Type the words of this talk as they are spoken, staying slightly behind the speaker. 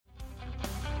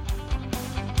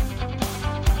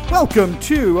Welcome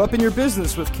to Up in Your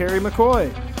Business with Carrie McCoy.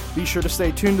 Be sure to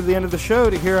stay tuned to the end of the show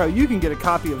to hear how you can get a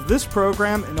copy of this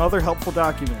program and other helpful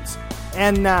documents.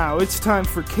 And now it's time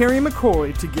for Carrie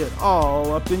McCoy to get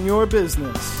all up in your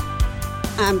business.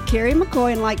 I'm Carrie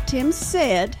McCoy, and like Tim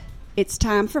said, it's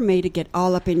time for me to get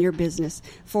all up in your business.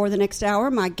 For the next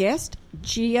hour, my guest,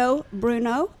 Gio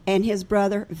Bruno, and his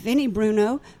brother, Vinny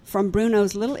Bruno, from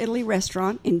Bruno's Little Italy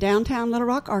restaurant in downtown Little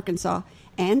Rock, Arkansas,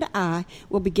 and I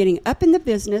will be getting up in the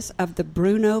business of the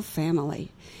Bruno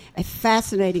family, a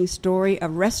fascinating story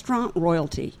of restaurant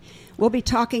royalty. We'll be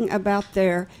talking about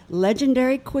their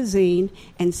legendary cuisine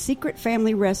and secret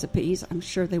family recipes. I'm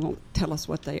sure they won't tell us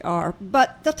what they are,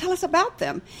 but they'll tell us about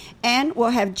them. And we'll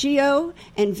have Gio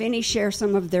and Vinny share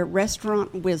some of their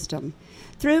restaurant wisdom.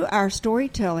 Through our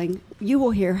storytelling, you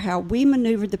will hear how we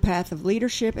maneuvered the path of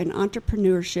leadership and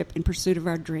entrepreneurship in pursuit of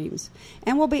our dreams.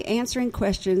 And we'll be answering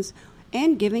questions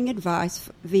and giving advice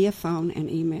via phone and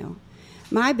email.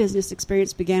 My business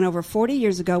experience began over 40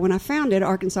 years ago when I founded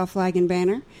Arkansas Flag and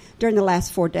Banner. During the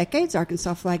last 4 decades,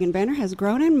 Arkansas Flag and Banner has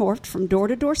grown and morphed from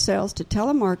door-to-door sales to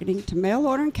telemarketing to mail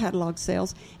order and catalog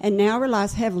sales, and now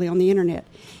relies heavily on the internet.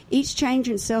 Each change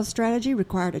in sales strategy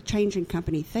required a change in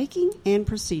company thinking and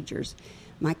procedures.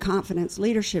 My confidence,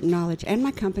 leadership knowledge, and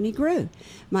my company grew.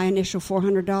 My initial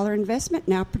 $400 investment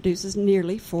now produces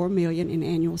nearly $4 million in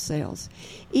annual sales.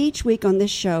 Each week on this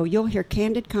show, you'll hear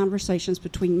candid conversations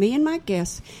between me and my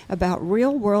guests about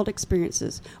real-world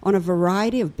experiences on a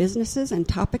variety of businesses and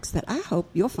topics that I hope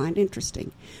you'll find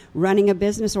interesting. Running a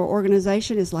business or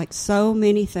organization is like so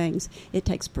many things. It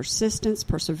takes persistence,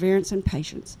 perseverance, and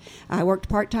patience. I worked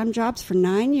part-time jobs for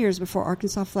 9 years before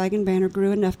Arkansas Flag and Banner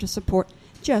grew enough to support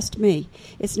just me.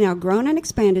 It's now grown and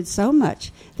expanded so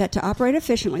much that to operate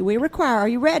efficiently, we require, are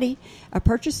you ready, a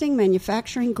purchasing,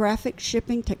 manufacturing, graphics,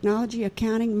 shipping, technology,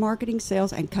 accounting, marketing,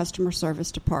 sales, and customer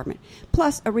service department,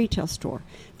 plus a retail store.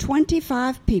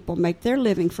 25 people make their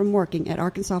living from working at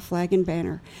Arkansas Flag and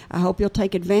Banner. I hope you'll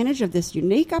take advantage of this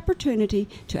unique opportunity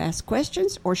to ask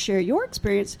questions or share your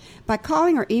experience by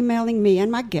calling or emailing me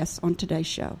and my guests on today's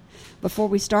show. Before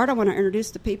we start, I want to introduce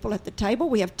the people at the table.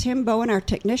 We have Tim Bowen, our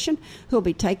technician, who will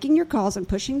be taking your calls and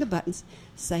pushing the buttons.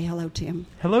 Say hello, Tim.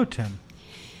 Hello, Tim.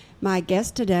 My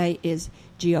guest today is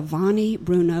Giovanni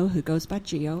Bruno, who goes by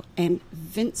Gio, and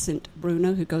Vincent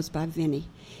Bruno, who goes by Vinny.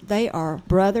 They are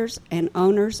brothers and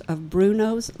owners of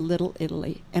Bruno's Little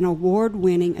Italy, an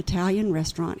award-winning Italian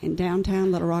restaurant in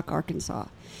downtown Little Rock, Arkansas.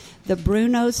 The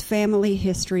Bruno's family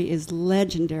history is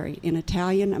legendary in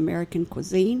Italian-American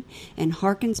cuisine and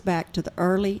harkens back to the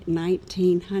early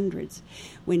 1900s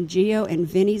when Gio and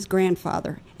Vinny's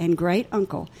grandfather and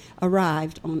great-uncle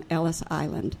arrived on Ellis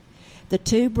Island. The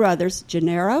two brothers,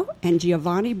 Gennaro and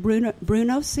Giovanni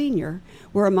Bruno Sr.,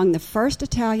 were among the first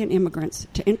Italian immigrants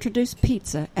to introduce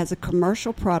pizza as a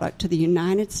commercial product to the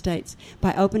United States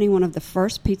by opening one of the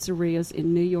first pizzerias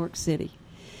in New York City.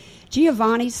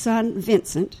 Giovanni's son,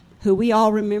 Vincent, who we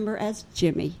all remember as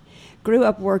Jimmy, grew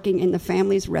up working in the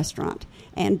family's restaurant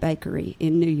and bakery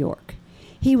in New York.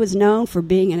 He was known for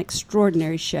being an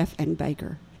extraordinary chef and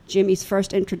baker. Jimmy's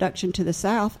first introduction to the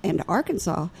South and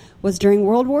Arkansas was during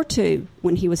World War II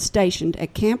when he was stationed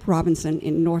at Camp Robinson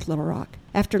in North Little Rock.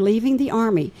 After leaving the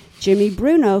Army, Jimmy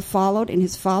Bruno followed in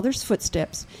his father's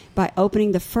footsteps by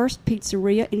opening the first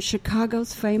pizzeria in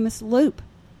Chicago's famous Loop.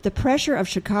 The pressure of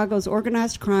Chicago's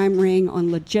organized crime ring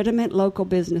on legitimate local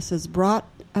businesses brought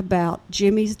about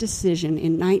Jimmy's decision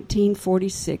in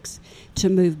 1946 to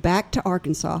move back to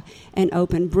Arkansas and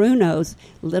open Bruno's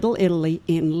Little Italy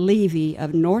in Levy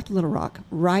of North Little Rock,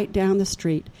 right down the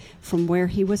street from where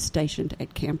he was stationed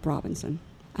at Camp Robinson.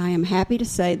 I am happy to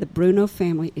say the Bruno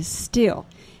family is still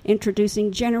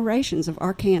introducing generations of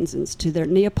Arkansans to their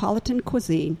Neapolitan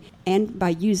cuisine, and by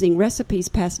using recipes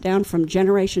passed down from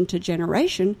generation to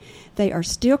generation, they are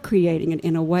still creating it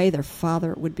in a way their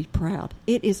father would be proud.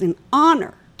 It is an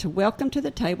honor to welcome to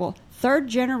the table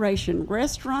third-generation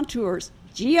restaurateurs,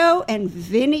 Gio and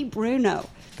Vinny Bruno.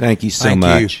 Thank you so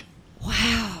much.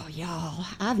 Wow, y'all.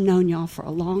 I've known y'all for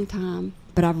a long time,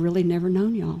 but I've really never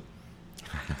known y'all.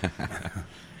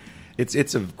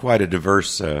 It's quite a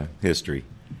diverse history.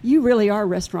 You really are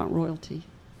restaurant royalty.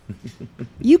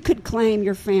 You could claim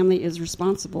your family is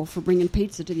responsible for bringing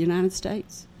pizza to the United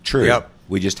States. True. Yep.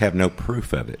 We just have no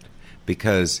proof of it.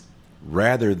 Because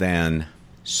rather than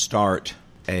start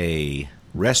a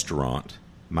restaurant,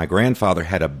 my grandfather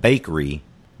had a bakery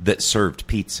that served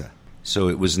pizza. So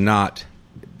it was not,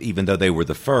 even though they were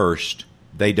the first,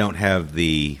 they don't have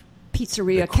the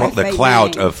Pizzeria, the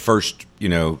clout of first,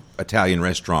 Italian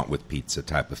restaurant with pizza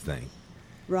type of thing.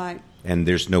 Right. And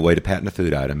there's no way to patent a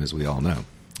food item, as we all know.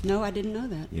 No, I didn't know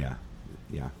that. Yeah.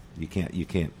 Yeah. You can't.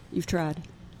 You've tried.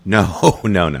 No.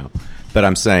 But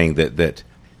I'm saying that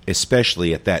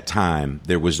especially at that time,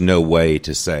 there was no way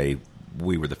to say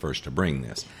we were the first to bring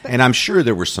this. And I'm sure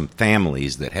there were some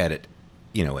families that had it,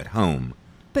 at home.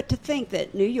 But to think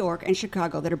that New York and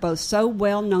Chicago, that are both so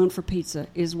well known for pizza,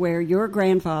 is where your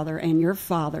grandfather and your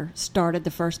father started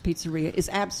the first pizzeria is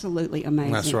absolutely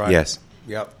amazing. That's right. Yes.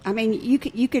 Yep. I mean,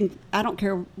 you can. I don't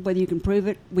care whether you can prove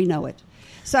it. We know it.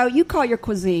 So you call your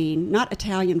cuisine not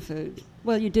Italian food.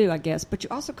 Well, you do, I guess, but you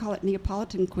also call it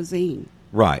Neapolitan cuisine.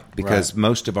 Right, because Right.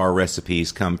 most of our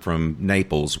recipes come from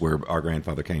Naples, where our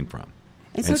grandfather came from.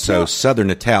 And And so so Southern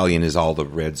Italian is all the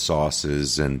red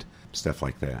sauces and stuff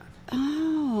like that.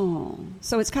 Oh,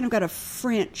 so it's kind of got a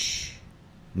French.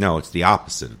 No, it's the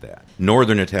opposite of that.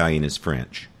 Northern Italian is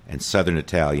French, and Southern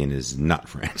Italian is not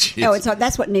French.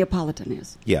 That's what Neapolitan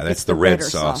is. Yeah, that's It's the red redder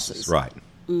sauces. Right.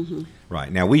 Mm-hmm.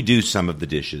 Right. Now, we do some of the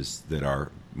dishes that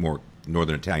are more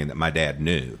Northern Italian that my dad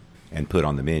knew and put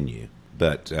on the menu,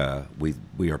 but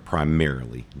we are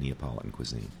primarily Neapolitan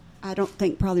cuisine. I don't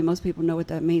think probably most people know what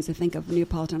that means. They think of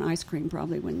Neapolitan ice cream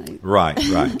probably when they. Right.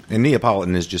 And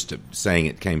Neapolitan is just saying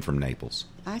it came from Naples.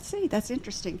 I see. That's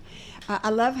interesting.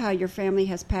 I love how your family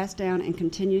has passed down and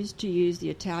continues to use the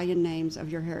Italian names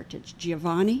of your heritage.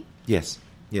 Giovanni, Yes.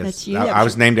 That's you. I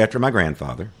was named after my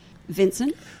grandfather.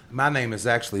 Vincent. My name is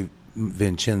actually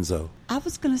Vincenzo. I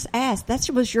was going to ask, that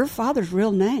was your father's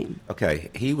real name. Okay,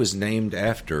 he was named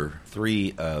after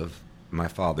 3 of my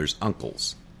father's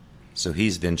uncles. So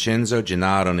he's Vincenzo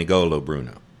Gennaro Nigolo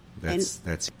Bruno. That's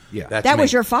That's That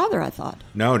was me. your father, I thought.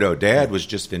 No, Dad was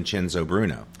just Vincenzo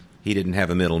Bruno. He didn't have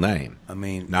a middle name. I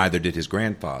mean- neither did his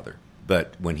grandfather.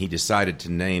 But when he decided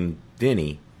to name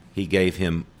Vinny, he gave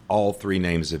him all 3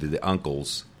 names of the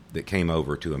uncles that came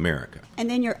over to America. And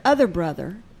then your other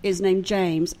brother is named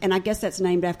James, and I guess that's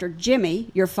named after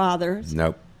Jimmy, your father's.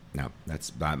 Nope. No,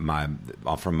 that's my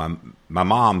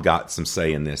mom got some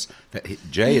say in this.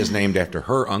 Jay is named after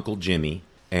her uncle Jimmy,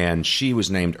 and she was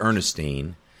named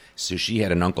Ernestine, so she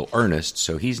had an uncle Ernest,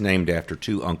 so he's named after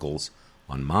 2 uncles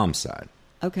on mom's side.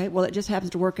 Okay, well, it just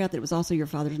happens to work out that it was also your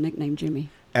father's nickname, Jimmy.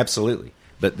 Absolutely.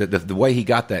 But the way he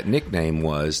got that nickname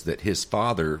was that his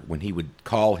father, when he would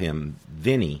call him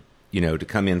Vinny, to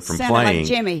come in from Sounded like playing,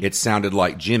 Jimmy. it sounded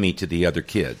like Jimmy to the other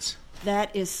kids,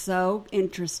 That is so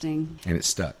interesting. and it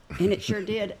stuck. And it sure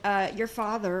did. Your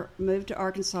father moved to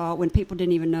Arkansas when people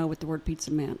didn't even know what the word pizza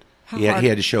meant. How He hard-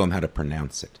 had to show him how to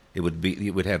pronounce it. It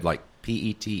would have like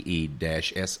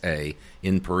PETE-SA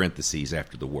in parentheses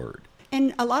after the word.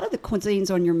 And a lot of the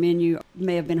cuisines on your menu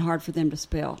may have been hard for them to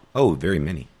spell. Oh, very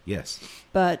many. Yes.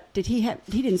 But he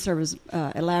didn't serve as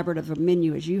elaborate of a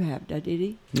menu as you have, did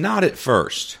he? Not at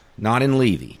first. Not in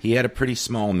Levy. He had a pretty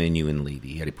small menu in Levy.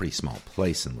 He had a pretty small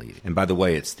place in Levy. And by the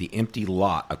way, it's the empty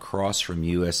lot across from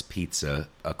U.S. Pizza,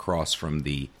 across from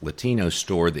the Latino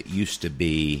store that used to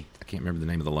be, I can't remember the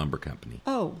name of the lumber company.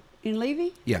 Oh, in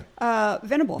Levy? Yeah.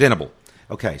 Venable. Venable.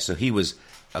 Okay, so he was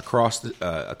across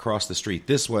the street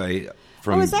this way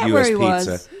from Oh, is that U.S. where he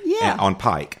Pizza was? Yeah. on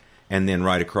Pike, and then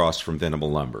right across from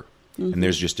Venable Lumber. Mm-hmm. And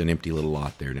there's just an empty little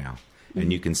lot there now.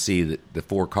 And you can see that the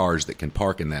 4 cars that can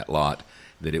park in that lot,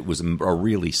 that it was a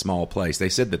really small place. They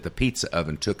said that the pizza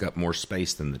oven took up more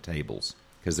space than the tables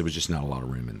because there was just not a lot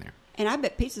of room in there. And I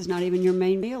bet pizza's not even your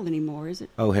main meal anymore, is it?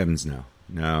 Oh, heavens no.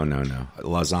 No.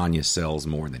 Lasagna sells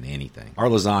more than anything. Our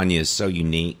lasagna is so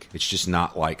unique. It's just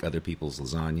not like other people's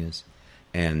lasagnas.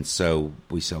 And so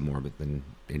we sell more of it than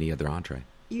any other entree.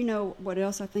 You know what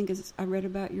else I think is I read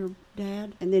about your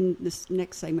dad? And then this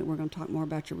next segment, we're going to talk more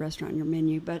about your restaurant and your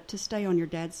menu. But to stay on your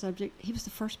dad's subject, he was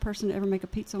the first person to ever make a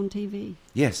pizza on TV.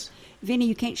 Yes. Vinny,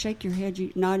 you can't shake your head.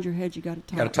 You nod your head. You got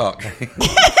to talk. Got to talk.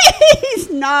 He's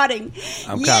nodding.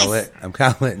 I'm Yes.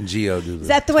 kind of letting Gio do this. Is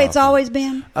that the way it's always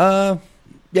been?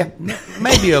 Yeah,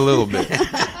 maybe a little bit.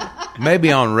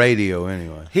 Maybe on radio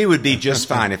anyway. He would be just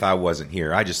fine if I wasn't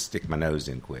here. I just stick my nose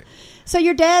in quick. So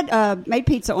your dad made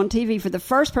pizza on TV for the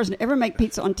first person to ever make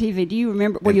pizza on TV. Do you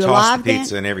remember? Were And you tossed alive the then?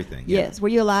 pizza and everything. Yeah. Yes. Were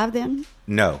you alive then?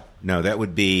 No, that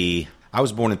would be, I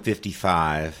was born in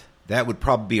 55. That would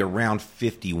probably be around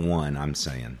 51, I'm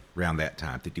saying. Around that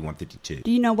time, 51, 52.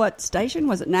 Do you know what station?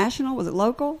 Was it national? Was it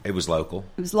local? It was local.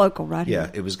 It was local, right? Yeah,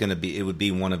 here. it would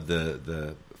be one of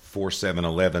the 4, 7,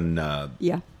 11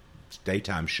 Yeah.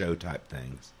 daytime show type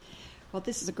things. Well,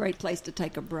 this is a great place to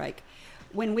take a break.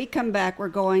 When we come back, we're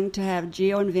going to have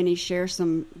Gio and Vinny share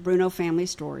some Bruno family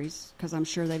stories, because I'm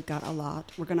sure they've got a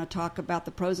lot. We're going to talk about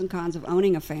the pros and cons of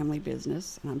owning a family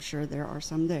business, and I'm sure there are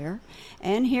some there,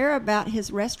 and hear about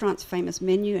his restaurant's famous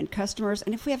menu and customers.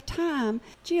 And if we have time,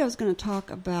 Gio's going to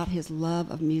talk about his love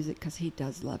of music, because he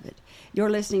does love it. You're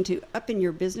listening to Up in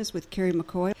Your Business with Carrie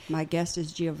McCoy. My guest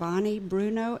is Giovanni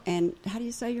Bruno, and how do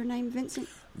you say your name, Vincent?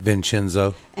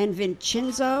 Vincenzo. And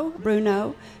Vincenzo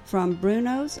Bruno from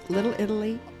Bruno's Little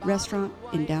Italy restaurant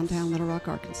in downtown Little Rock,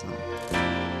 Arkansas.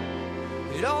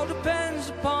 It all depends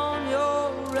upon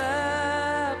your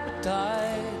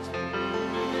appetite.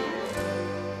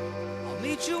 I'll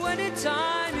meet you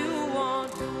anytime you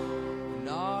want in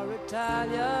our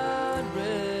Italian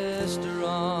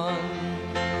restaurant.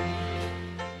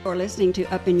 You're listening to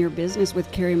Up in Your Business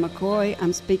with Carrie McCoy.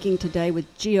 I'm speaking today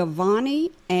with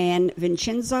Giovanni and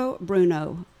Vincenzo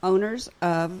Bruno, owners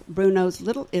of Bruno's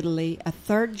Little Italy, a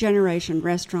third-generation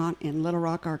restaurant in Little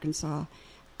Rock, Arkansas.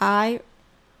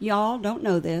 Y'all don't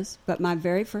know this, but my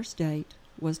very first date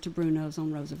was to Bruno's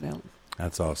on Roosevelt.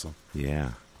 That's awesome.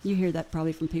 Yeah. You hear that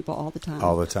probably from people all the time.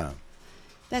 All the time.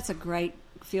 That's a great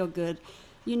feel-good.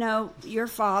 You know, your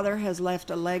father has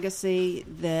left a legacy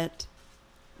that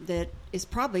is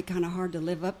probably kind of hard to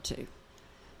live up to.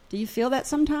 Do you feel that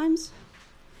sometimes?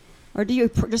 Or do you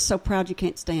just so proud you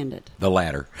can't stand it? The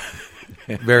latter.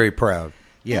 Very proud.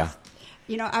 Yeah.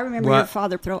 You know, I remember Well, your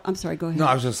father I'm sorry, go ahead. No,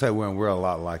 I was just saying we're a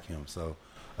lot like him. So,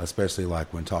 especially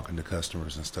like when talking to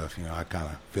customers and stuff, you know, I kind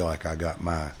of feel like I got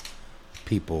my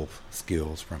people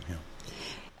skills from him.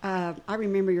 I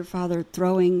remember your father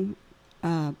throwing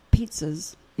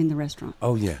pizzas in the restaurant.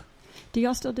 Oh, yeah. Do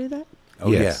y'all still do that?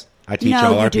 Oh, Yes. I teach No,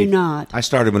 all you our do people. not. I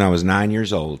started when I was 9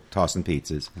 years old, tossing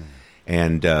pizzas,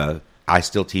 and I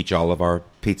still teach all of our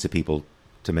pizza people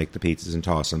to make the pizzas and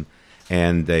toss them.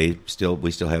 And we still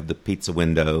have the pizza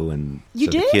window, and You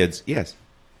so do? the kids. Yes,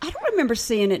 I don't remember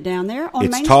seeing it down there on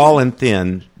it's Main tall Street. and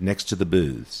thin next to the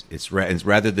booths. It's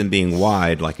rather than being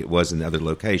wide like it was in other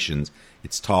locations.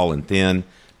 It's tall and thin,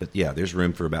 but yeah, there's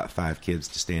room for about 5 kids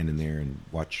to stand in there and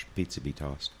watch pizza be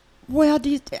tossed. Well,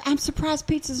 I'm surprised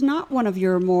pizza's not one of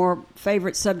your more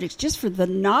favorite subjects, just for the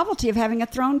novelty of having a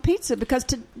thrown pizza. Because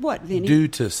what, Vinny? Due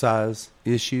to size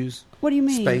issues. What do you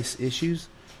mean? Space issues.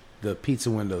 The pizza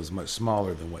window is much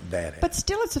smaller than what Dad had. But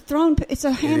still, it's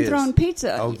a hand-thrown is.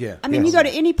 pizza. Oh, yeah. I mean, Yes. you go to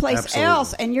any place Absolutely.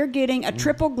 else, and you're getting a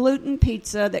triple gluten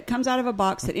pizza that comes out of a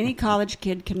box that any college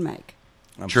kid can make,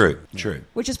 True.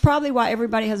 which is probably why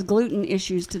everybody has gluten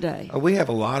issues today. We have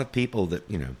a lot of people that,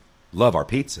 love our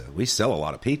pizza. We sell a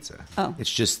lot of pizza. Oh.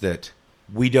 It's just that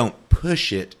we don't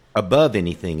push it above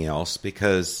anything else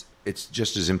because it's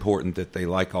just as important that they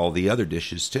like all the other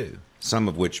dishes too, some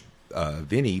of which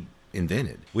Vinny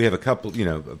invented. We have a couple,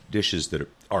 of dishes that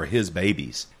are his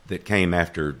babies that came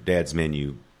after Dad's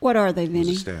menu What are they, was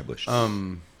Vinny? established.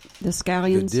 The The,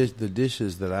 scallions? the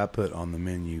dishes that I put on the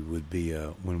menu would be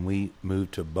when we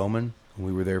moved to Bowman.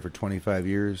 We were there for 25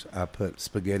 years. I put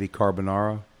spaghetti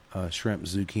carbonara, shrimp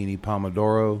zucchini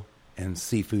pomodoro, and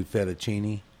seafood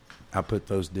fettuccine. I put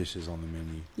those dishes on the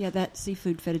menu, Yeah, that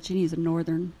seafood fettuccine is a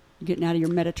northern, getting out of your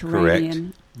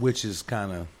Mediterranean. which is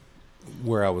kind of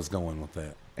where I was going with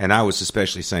that. And I was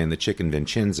especially saying the chicken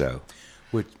Vincenzo,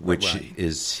 which right.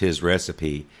 is his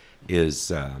recipe, is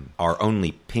our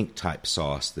only pink type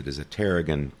sauce that is a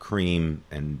tarragon cream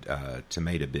and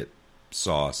tomato bit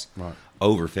sauce Right.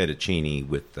 over fettuccine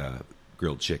with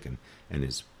grilled chicken, and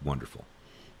is wonderful.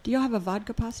 Do y'all have a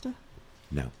vodka pasta?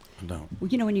 No. No. Well,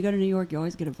 when you go to New York, you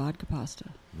always get a vodka pasta.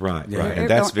 Right, Yeah. right. And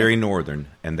that's very northern,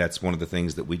 and that's one of the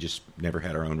things that we just never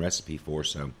had our own recipe for,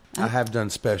 so... I have done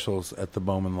specials at the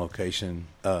Bowman location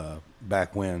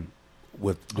back when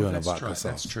with doing a vodka sauce.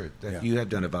 That's true. Yeah. You have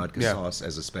done a vodka Yeah. sauce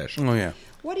as a special. Oh, yeah.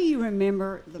 What do you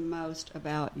remember the most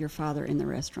about your father in the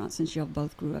restaurant, since y'all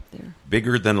both grew up there?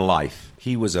 Bigger than life.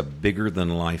 He was a bigger than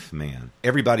life man.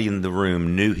 Everybody in the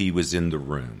room knew he was in the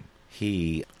room.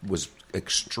 He was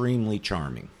extremely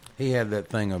charming. He had that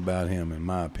thing about him, in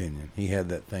my opinion. He had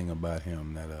that thing about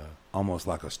him that almost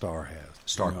like a star has.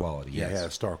 Star quality, Yeah, yes. he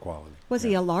has star quality. Was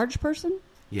he a large person?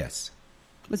 Yes.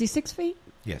 Was he 6 feet?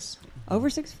 Yes.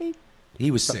 Over 6 feet? He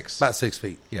was 6. About 6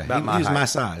 feet. Yeah, About he was height. my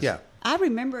size. Yeah. I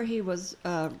remember he was,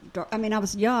 dark. I mean, I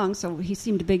was young, so he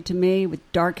seemed big to me with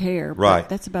dark hair. but Right.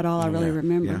 That's about all I really Yeah.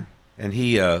 remember. Yeah. And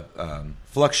he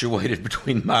fluctuated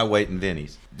between my weight and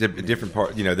Vinny's. Different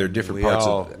part, there are different parts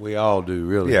of We all do,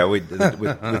 really. Yeah,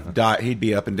 with diet, he'd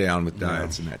be up and down with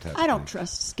diets and that type I of don't thing.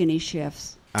 trust skinny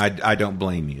chefs. I don't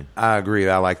blame you. I agree.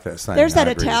 I like that saying. There's I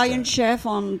that agree with Italian that. chef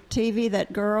on TV,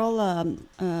 that girl,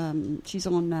 she's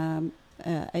on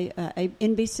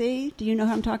NBC. Do you know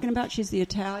who I'm talking about? She's the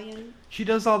Italian. She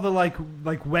does all the like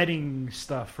wedding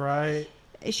stuff, right?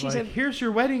 She's Like, here's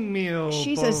your wedding meal.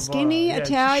 she's blah, a blah, skinny blah. Yeah,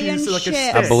 Italian she's like a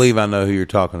chef. I stick. believe I know who you're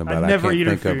talking about. I'd I never can't eat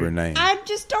her think of food. her name. I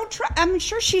just don't trust. I'm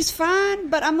sure she's fine,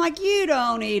 but I'm like, you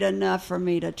don't eat enough for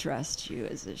me to trust you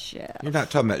as a chef. You're not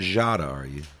talking about Jada, are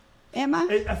you? Am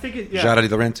I? I think it. Yeah. Jada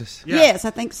De Laurentiis? Yeah. Yes, I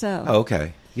think so. Oh,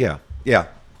 okay. Yeah. Yeah.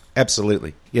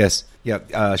 Absolutely. Yes.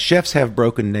 Yeah. Chefs have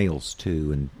broken nails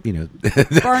too, and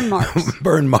Burn marks.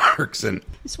 burn marks, and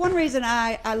It's one reason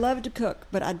I love to cook,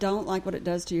 but I don't like what it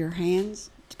does to your hands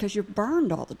because you're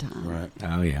burned all the time. Right.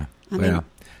 oh yeah. I mean-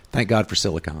 Thank God for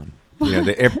silicone.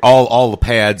 All the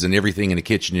pads and everything in the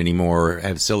kitchen anymore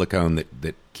have silicone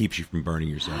that keeps you from burning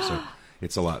yourself. So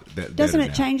it's a lot. Doesn't better it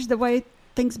now. change the way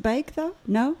things bake, though?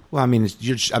 No? Well, I mean,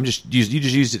 you just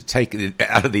use it to take it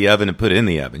out of the oven and put it in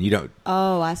the oven. You don't.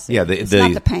 Oh, I see. Yeah, it's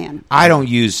not the pan. I don't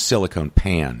use silicone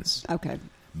pans, Okay.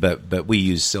 but we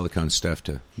use silicone stuff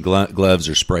to gloves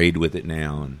are sprayed with it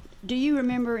now. And Do you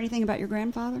remember anything about your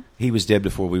grandfather? he was dead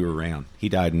before we were around. He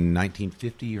died in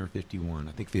 1950 or 51.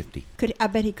 I think 50. I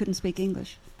bet he couldn't speak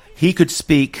English. He could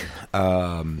speak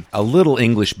a little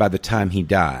English by the time he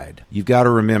died. You've got to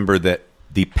remember that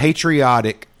the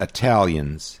patriotic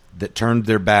Italians that turned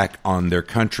their back on their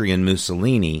country and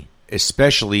Mussolini,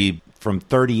 especially from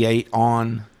 38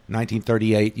 on,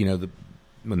 1938,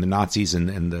 when the Nazis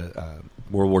and the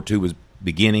World War II was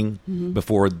beginning,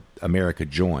 before America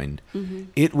joined,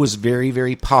 it was very,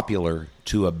 very popular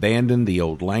to abandon the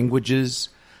old languages.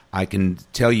 I can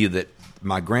tell you that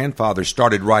my grandfather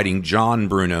started writing John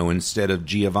Bruno instead of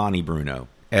Giovanni Bruno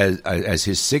as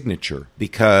his signature,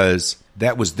 because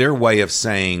that was their way of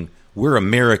saying, we're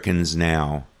Americans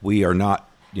now. We are not,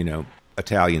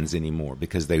 Italians anymore,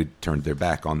 because they turned their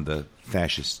back on the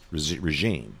fascist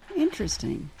regime.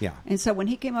 Interesting. Yeah. And so when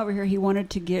he came over here, he wanted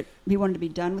to be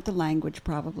done with the language,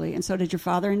 probably. And so did your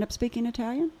father end up speaking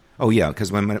Italian? Oh, yeah,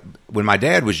 because when my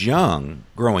dad was young,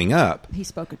 growing up, He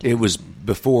spoke Italian. it was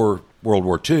before World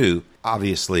War II.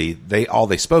 Obviously, all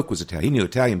they spoke was Italian. He knew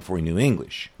Italian before he knew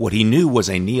English. What he knew was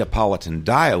a Neapolitan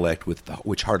dialect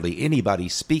which hardly anybody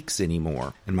speaks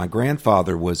anymore. And my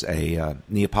grandfather was a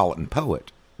Neapolitan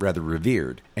poet, rather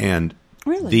revered. And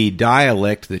Really? the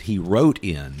dialect that he wrote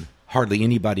in, hardly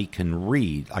anybody can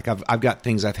read. Like I've got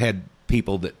things, I've had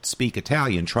people that speak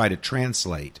Italian try to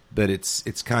translate, but it's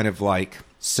kind of like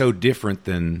so different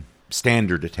than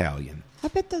standard Italian. I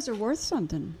bet those are worth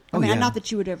something. I Oh, mean, yeah. not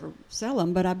that you would ever sell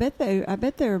them, but I bet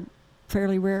they're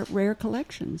fairly rare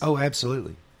collections. Oh,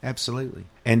 absolutely. Absolutely.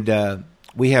 And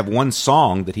we have one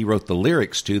song that he wrote the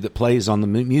lyrics to that plays on the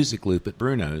music loop at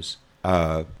Bruno's,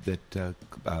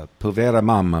 Povera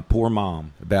Mamma, Poor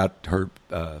Mom, about her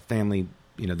family,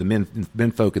 the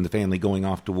men folk in the family going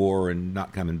off to war and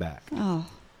not coming back. Oh,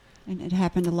 and it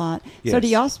happened a lot. So Yes. do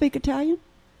y'all speak Italian?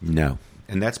 No.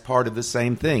 And that's part of the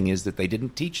same thing, is that they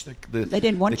didn't teach the They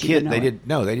didn't want the you to kid. know They it. didn't.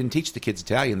 No, they didn't teach the kids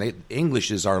Italian.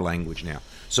 English is our language now.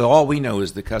 So all we know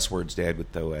is the cuss words Dad would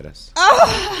throw at us.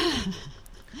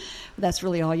 That's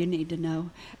really all you need to know.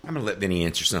 I'm going to let Vinny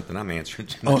answer something. I'm answering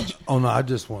too Oh, much. no, I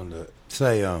just wanted to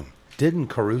say, didn't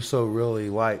Caruso really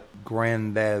like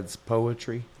Granddad's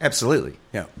poetry? Absolutely.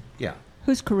 Yeah. Yeah.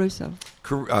 Who's Caruso?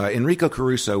 Enrico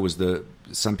Caruso was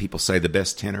some people say, the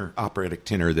best operatic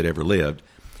tenor that ever lived.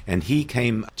 And he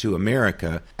came to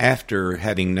America after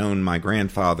having known my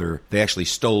grandfather. They actually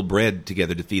stole bread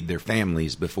together to feed their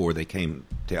families before they came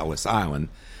to Ellis Island.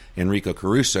 Enrico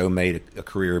Caruso made a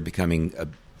career becoming a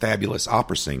fabulous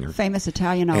opera singer. Famous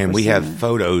Italian opera And we have singer.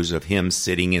 photos of him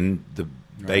sitting in the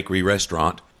bakery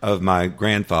restaurant of my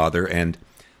grandfather. And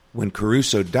when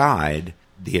Caruso died,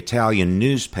 the Italian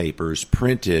newspapers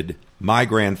printed my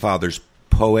grandfather's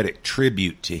poetic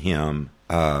tribute to him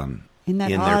In that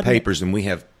their odd- papers, and we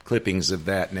have clippings of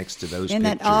that next to those in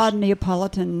pictures. that odd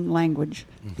Neapolitan language.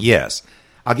 Yes.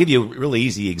 I'll give you a really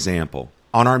easy example.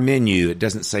 On our menu, it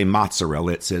doesn't say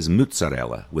mozzarella, it says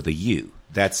mozzarella with a U.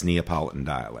 That's Neapolitan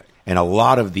dialect. And a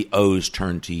lot of the O's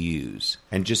turn to U's.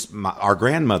 And our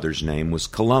grandmother's name was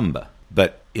Columba,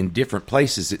 but in different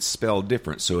places it's spelled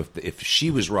different. So if she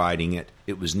was writing it,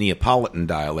 it was Neapolitan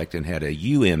dialect and had a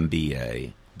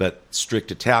UMBA, but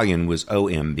strict Italian was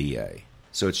OMBA.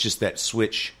 So it's just that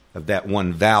switch of that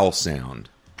one vowel sound.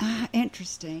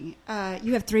 Interesting.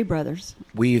 You have 3 brothers.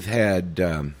 We've had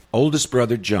oldest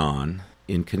brother John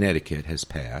in Connecticut has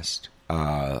passed.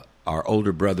 Our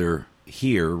older brother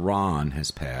here, Ron,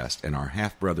 has passed. And our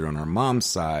half-brother on our mom's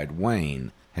side,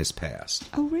 Wayne, has passed.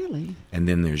 Oh, really? And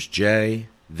then there's Jay,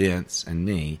 Vince, and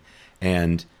me.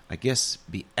 And I guess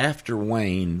after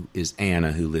Wayne is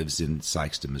Anna, who lives in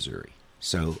Sykeston, Missouri.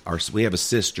 So we have a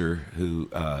sister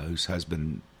whose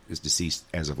husband is deceased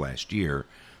as of last year,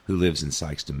 who lives in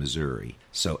Sykeston, Missouri.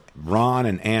 So Ron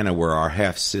and Anna were our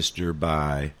half-sister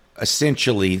by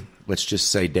essentially, let's just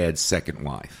say, Dad's second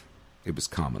wife. It was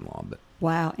common law, but...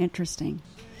 Wow, interesting.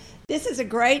 This is a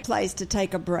great place to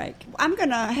take a break. I'm going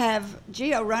to have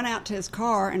Gio run out to his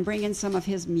car and bring in some of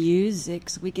his music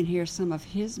so we can hear some of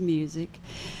his music.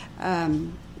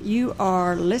 You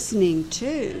are listening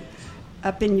to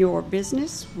Up in Your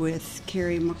Business with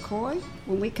Carrie McCoy.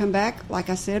 When we come back, like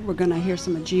I said, we're going to hear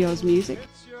some of Gio's music.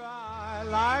 It's your eye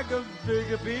like a big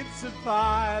pizza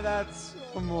pie, that's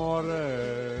amore.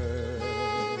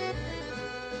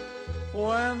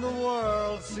 When the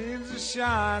world seems to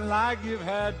shine like you've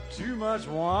had too much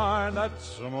wine,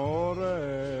 that's amore.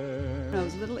 It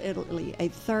was Little Italy, a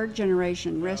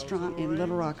third-generation restaurant in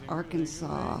Little Rock,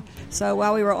 Arkansas. So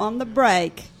while we were on the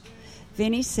break,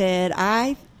 Vinny said,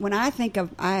 I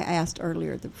asked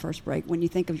earlier at the first break, when you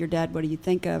think of your dad, what do you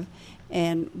think of?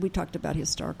 And we talked about his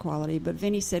star quality. But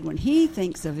Vinny said when he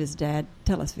thinks of his dad,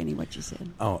 tell us, Vinny, what you said.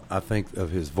 Oh, I think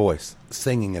of his voice,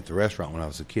 singing at the restaurant when I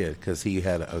was a kid, because he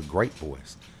had a great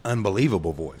voice,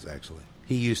 unbelievable voice, actually.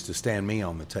 He used to stand me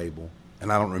on the table,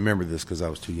 and I don't remember this because I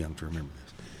was too young to remember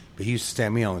this, but he used to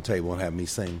stand me on the table and have me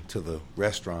sing to the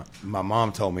restaurant. My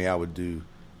mom told me I would do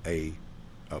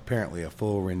apparently a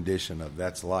full rendition of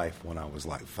That's Life when I was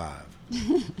like 5.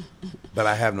 But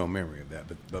I have no memory of that.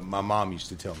 But my mom used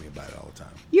to tell me about it all the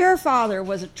time. Your father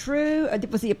was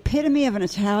was the epitome of an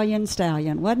Italian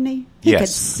stallion, wasn't he? He Yes. could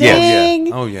sing.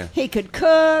 Yes. Oh, yeah. He could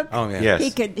cook. Oh, yeah.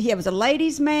 Yes. He was a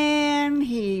ladies' man.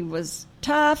 He was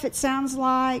tough, it sounds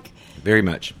like. Very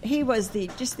much. He was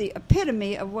just the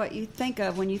epitome of what you think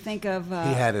of when you think of...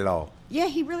 He had it all. Yeah,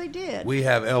 he really did. We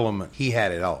have element. He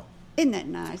had it all. Isn't that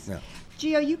nice? Yeah.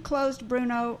 Gio, you closed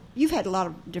Bruno. You've had a lot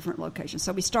of different locations.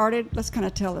 So we started, let's kind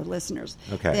of tell the listeners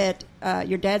that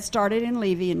your dad started in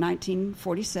Levy in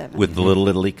 1947. With the Little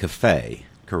Italy Cafe,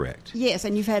 correct. Yes,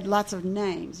 and you've had lots of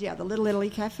names. Yeah, the Little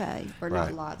Italy Cafe, or not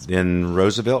Right. lots. Then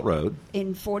Roosevelt Road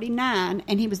In 49,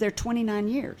 and he was there 29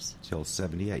 years. till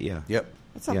 78, yeah. Yep.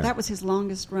 Yeah. That was his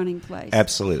longest running place.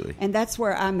 Absolutely. And that's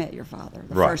where I met your father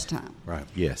the Right. first time. Right.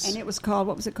 Yes. And it was called,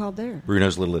 what was it called there?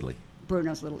 Bruno's Little Italy.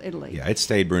 Bruno's Little Italy. Yeah, it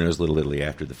stayed Bruno's Little Italy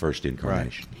after the first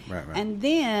incarnation. Right. And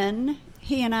then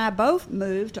he and I both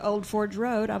moved to Old Forge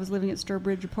Road. I was living at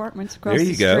Sturbridge Apartments across There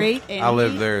you the go. street. And I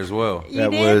lived there as well. You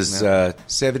That did? was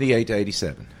 78 to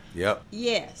 87. Yep.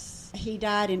 Yes. He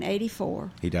died in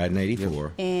 84, He died in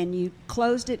 84. and you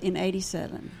closed it in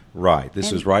 87. Right. This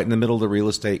And- was right in the middle of the real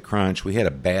estate crunch. We had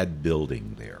a bad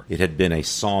building there. It had been a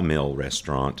sawmill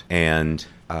restaurant, and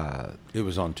It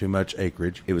was on too much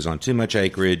acreage. it was on too much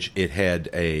acreage. It had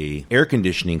a air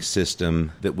conditioning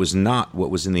system that was not what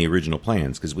was in the original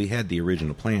plans, because we had the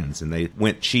original plans, and they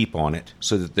went cheap on it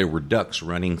so that there were ducts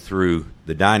running through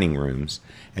the dining rooms.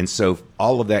 And so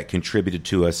all of that contributed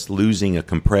to us losing a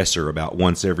compressor about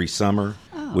once every summer,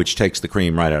 which takes the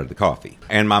cream right out of the coffee.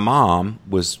 And my mom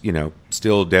was,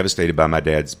 still devastated by my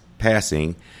dad's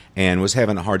passing, and was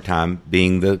having a hard time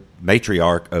being the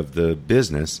matriarch of the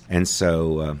business. And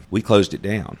so we closed it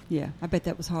down. Yeah, I bet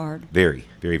that was hard. Very,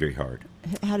 very, very hard.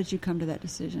 How did you come to that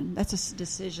decision? That's a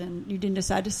decision. You didn't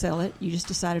decide to sell it. You just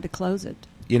decided to close it.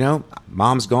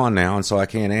 Mom's gone now, and so I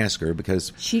can't ask her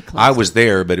because She closed I was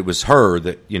there, but it was her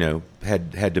that,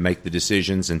 had to make the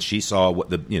decisions, and she saw what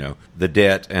the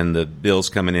debt and the bills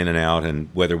coming in and out and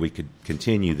whether we could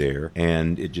continue there,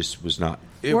 and it just was not.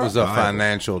 It was a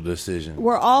financial decision.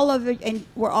 Were all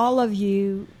of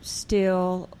you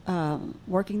still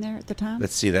working there at the time?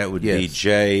 Let's see, that would be Yes.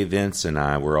 Jay, Vince, and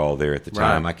I were all there at the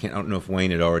time. Right. I don't know if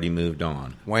Wayne had already moved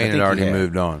on. I Wayne think had he already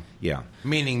moved on. Yeah.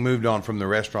 Meaning moved on from the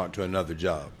restaurant to another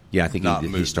job. Yeah, I think Not he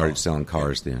moved started on. selling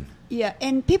cars then. Yeah,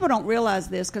 and people don't realize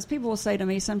this because people will say to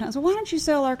me sometimes, well, why don't you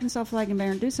sell Arkansas Flag and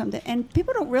Banner and do something? And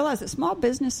people don't realize that small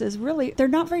businesses really, they're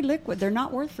not very liquid. They're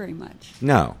not worth very much.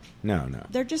 No.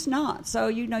 They're just not. So,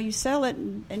 you sell it,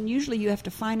 and usually you have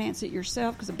to finance it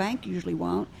yourself because the bank usually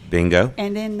won't. Bingo.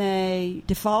 And then they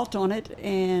default on it,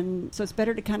 and so it's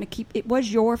better to kind of keep, it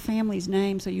was your family's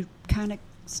name, so you kind of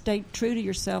stayed true to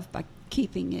yourself by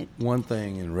keeping it. One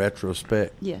thing in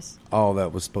retrospect, Yes. all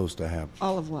that was supposed to happen.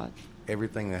 All of what?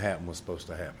 Everything that happened was supposed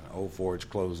to happen. Old Forge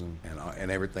closing and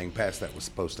everything past that was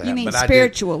supposed to You happen. mean I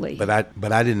spiritually? but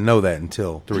I didn't know that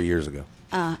until 3 years ago.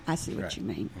 I see what Right. you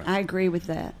mean. Right. I agree with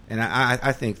that. And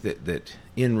I think that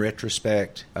in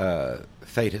retrospect,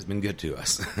 fate has been good to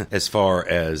us as far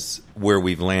as where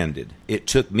we've landed. It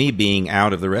took me being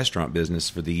out of the restaurant business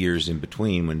for the years in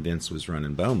between when Vince was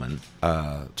running Bowman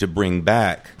to bring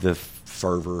back the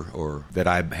fervor or that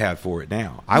I have for it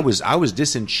now. I was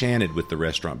disenchanted with the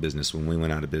restaurant business when we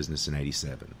went out of business in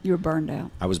 87. You were burned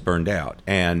out. I was burned out,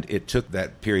 and it took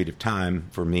that period of time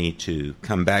for me to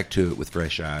come back to it with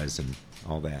fresh eyes and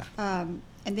all that.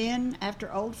 And then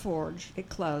after Old Forge, it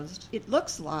closed. It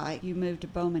looks like you moved to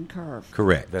Bowman Curve.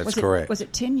 Correct. That's was correct. Was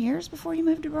it 10 years before you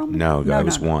moved to Bowman? No, that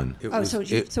was one. It Oh, was-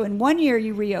 so in 1 year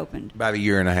you reopened. About a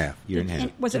year and a half. Year and a half.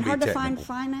 And was To it be hard to find technical.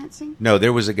 financing? No,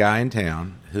 there was a guy in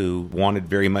town who wanted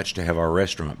very much to have our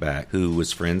restaurant back, who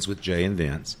was friends with Jay and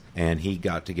Vince. and he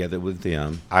got together with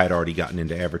them. I had already gotten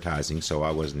into advertising, so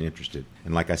I wasn't interested.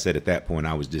 And like I said, at that point,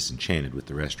 I was disenchanted with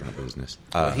the restaurant business.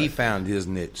 He found his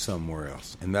niche somewhere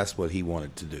else, and that's what he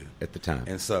wanted to do At the time.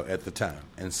 And so at the time,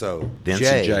 and so Vince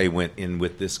and Jay went in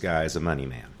with this guy as a money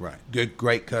man. right, good,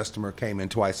 great customer, came in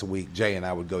twice a week. Jay and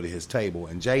I would go to his table,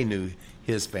 and Jay knew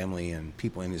his family and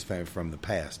people in his family from the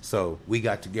past. So we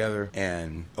got together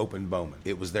and opened Bowman.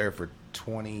 It was there for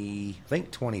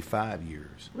 25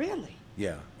 years. Really?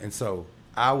 Yeah, and so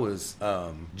I was.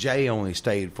 Jay only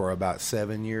stayed for about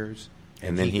 7 years,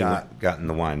 And then he got in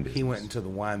the wine business. He went into the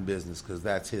wine business because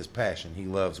that's his passion. He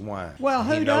loves wine. Well,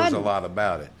 who he knows doesn't? a lot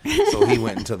about it, so he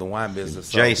went into the wine business.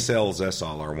 So Jay sells us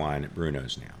all our wine at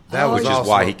Bruno's now. that was which also, is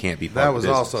why he can't be part That of was the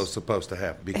business. also supposed to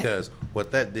happen because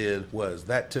what that did was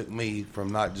that took me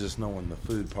from not just knowing the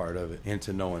food part of it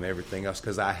into knowing everything else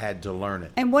because I had to learn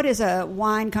it. And what is a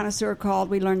wine connoisseur called?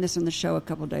 We learned this on the show a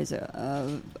couple of days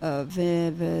ago.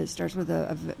 It starts with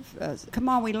a. Come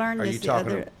on, we learned Are this you the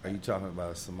talking? other. Are you talking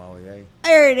about a sommelier?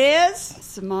 There it is.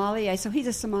 Sommelier. So he's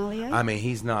a sommelier? I mean,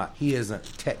 he's not. He isn't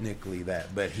technically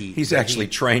that, but He's actually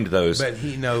trained those. But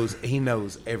he knows. He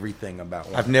knows everything about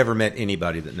wine. I've never met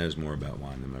anybody that knows more about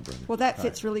wine than my brother. Well, that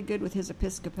fits really good with his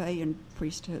Episcopalian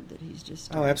priesthood that he's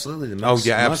just. Oh, absolutely. The Oh,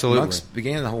 yeah, absolutely. Monks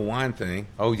began the whole wine thing.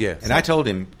 Oh, yes. And I told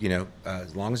him,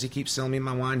 as long as he keeps selling me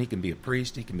my wine, he can be a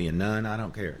priest, he can be a nun, I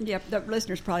don't care. Yeah, the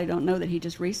listeners probably don't know that he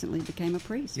just recently became a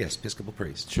priest. Yes, Episcopal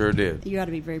priest. Sure did. You ought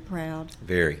to be very proud.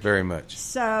 Very. Very much.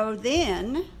 So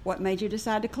then, what made you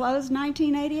decide to close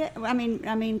 1988?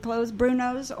 I mean, close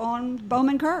Bruno's on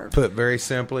Bowman Curve? Put very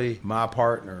simply, my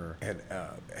partner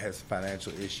has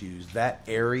financial issues. That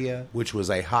area, which was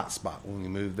a hot spot when we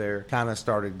moved there, kind of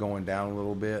started going down a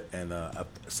little bit, and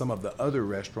some of the other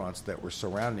restaurants that were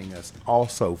surrounding us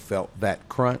also felt that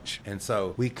crunch, and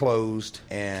so we closed.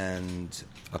 And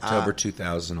October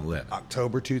 2011.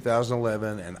 October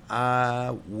 2011, and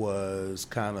I was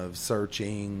kind of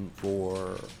searching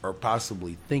for, or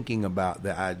possibly thinking about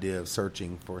the idea of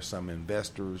searching for some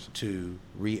investors to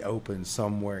reopen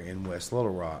somewhere in West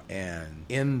Little Rock. And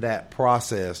in that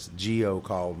process, Gio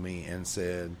called me and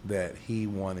said that he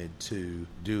wanted to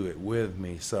do it with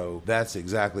me. So that's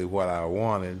exactly what I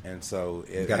wanted. And so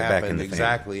it got it back in happened the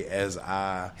exactly as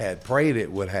I had prayed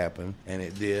it would happen, and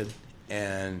it did.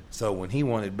 And so when he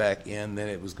wanted back in, then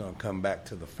it was going to come back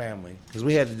to the family because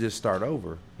we had to just start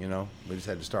over, We just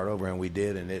had to start over, and we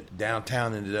did. And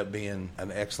downtown ended up being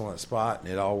an excellent spot, and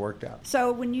it all worked out.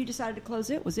 So when you decided to close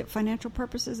it, was it financial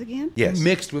purposes again? Yes.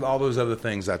 Mixed with all those other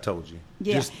things I told you.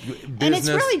 Yeah. Just business. And it's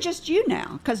really just you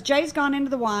now because Jay's gone into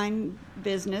the wine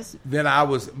business. Then I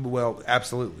was,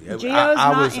 absolutely. Gio's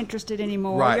I not was interested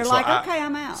anymore. Right, You're so like, okay,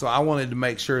 I'm out. So I wanted to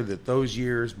make sure that those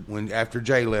years after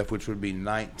Jay left, which would be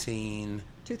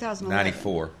 2011.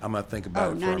 94. I'm going to think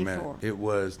about it for 94. a minute. It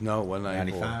wasn't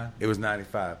 94. 95? It was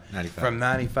 95. 95. From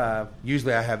 95,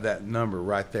 usually I have that number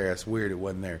right there. It's weird it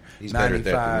wasn't there. He's better at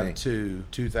that than 95 me. to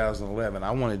 2011,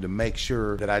 I wanted to make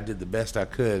sure that I did the best I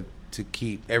could to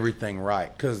keep everything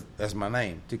right, because that's my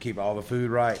name, to keep all the food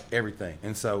right, everything.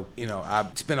 And so, I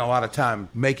spent a lot of time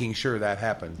making sure that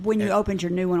happened. When you And- opened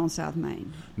your new one on South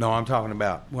Main. No, I'm talking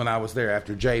about when I was there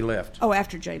after Jay left Oh,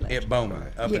 after Jay left. at Bowman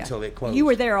up Yeah. until it closed. You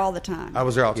were there all the time. I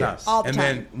was there all the time. Yes. All the and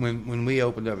time. then when we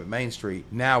opened up at Main Street,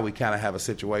 now we kind of have a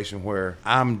situation where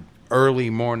I'm early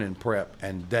morning prep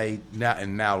and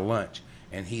now lunch,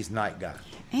 and he's night guy.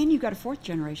 And you've got a fourth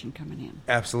generation coming in.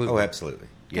 Absolutely. Oh, absolutely.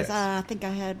 Because Yes. I think I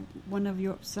had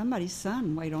somebody's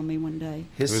son wait on me one day.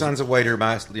 His son's a waiter.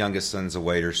 My youngest son's a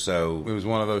waiter. So It was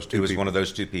one of those two It was people. one of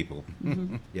those two people.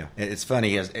 Yeah, it's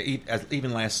funny. As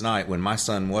even last night, when my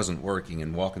son wasn't working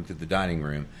and walking through the dining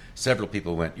room, several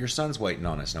people went, "Your son's waiting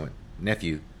on us." And I went,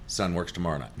 "Nephew, son works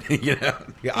tomorrow night." Yeah,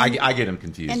 I get him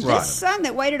confused. And Right. this son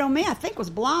that waited on me, I think, was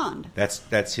blonde.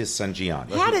 That's his son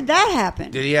Gianni. How did that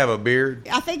happen? Did he have a beard?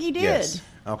 I think he did. Yes.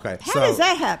 Okay. How does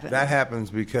that happen? That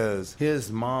happens because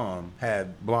his mom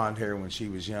had blonde hair when she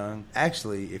was young.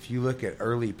 Actually, if you look at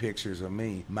early pictures of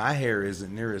me, my hair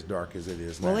isn't near as dark as it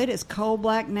is now. Well, it is coal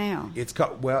black now. It's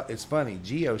funny.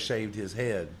 Gio shaved his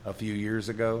head a few years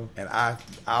ago, and I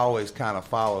always kind of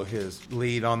follow his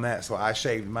lead on that. So I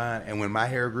shaved mine, and when my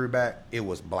hair grew back, it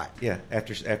was black. Yeah,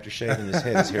 after shaving his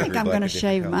head, his hair I think grew I'm black going to a different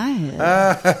shave color. my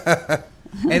head.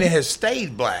 And it has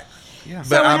stayed black. Yeah.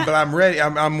 So when But I'm ready.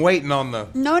 I'm waiting on the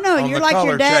No, on you're the like your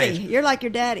color daddy. change. You're like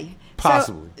your daddy.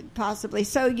 Possibly. Possibly.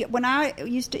 So when I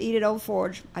used to eat at Old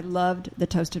Forge, I loved the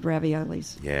toasted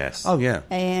raviolis. Yes. Oh yeah.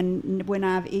 And when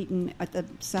I've eaten at the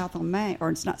South on Main,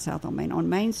 or it's not South on Main, on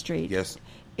Main Street, Yes.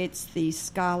 it's the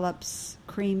scallops,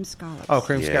 cream scallops. Oh,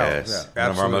 cream Yes. scallops. Yeah, One of our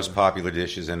absolutely. most popular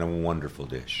dishes and a wonderful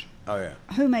dish. Oh, yeah.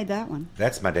 Who made that one?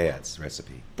 That's my dad's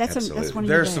recipe. That's Absolutely. one of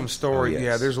your There's some dad's. story. Oh, yes.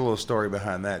 Yeah, there's a little story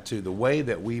behind that, too. The way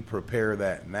that we prepare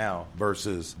that now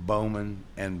versus Bowman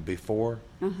and before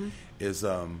is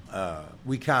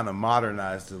we kind of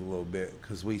modernized it a little bit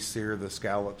because we sear the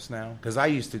scallops now. Because I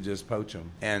used to just poach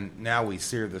them, and now we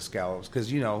sear the scallops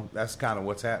because, that's kind of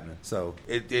what's happening. So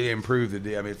it improved the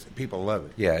dish. I mean, people love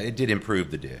it. Yeah, it did improve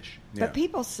the dish. Yeah. But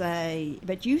people say,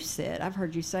 I've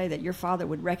heard you say that your father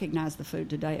would recognize the food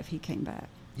today if he came back.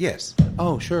 Yes.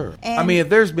 Oh, sure. And- I mean, if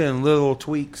there's been little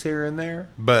tweaks here and there,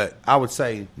 but I would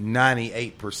say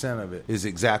 98% of it is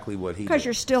exactly what he Because did.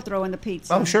 you're still throwing the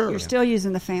pizza. Oh, sure. You're still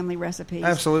using the family recipes.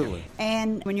 Absolutely.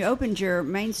 And when you opened your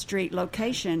Main Street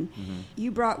location,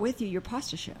 you brought with you your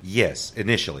pasta chef. Yes,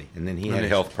 initially. And then he had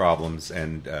health problems.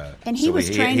 And And he so was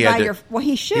trained had by to- your... Well,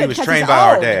 he should. He was 'cause trained he's by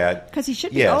our old. dad. Because he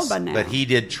should be Yes, old by now. but he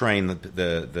did train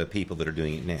the people that are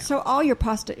doing it now. So all your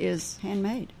pasta is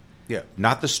handmade. Yeah.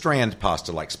 Not the strand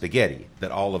pasta like spaghetti,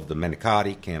 but all of the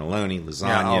manicotti, cannelloni,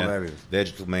 lasagna, all that is.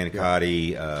 vegetable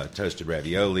manicotti, toasted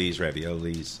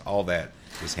raviolis, all that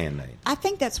is handmade. I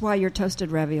think that's why your toasted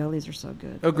raviolis are so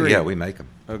good. Agreed. Yeah, we make them.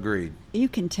 Agreed. You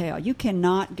can tell. You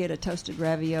cannot get a toasted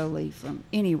ravioli from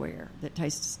anywhere that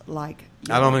tastes like...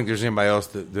 I don't think there's anybody else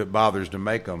that bothers to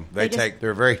make them.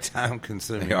 They're very time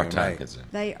consuming. They are to time make. consuming.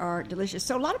 They are delicious.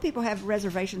 So a lot of people have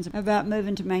reservations about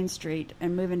moving to Main Street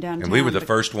and moving downtown. And we were the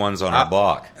first ones on our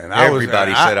block. and I was-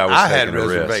 Everybody I- said I was I had taking a risk.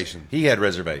 reservations. He had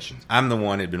reservations. I'm the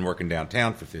one who had been working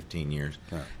downtown for 15 years.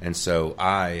 Right. And so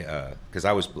because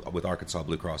I was with Arkansas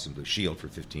Blue Cross and Blue Shield for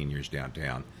 15 years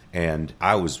downtown, and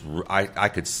I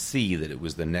could see that it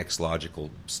was the next logical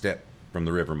step from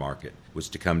the River Market was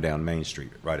to come down Main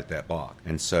Street right at that block.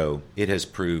 And so it has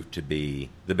proved to be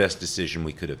the best decision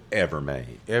we could have ever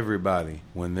made. Everybody,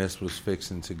 when this was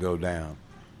fixing to go down,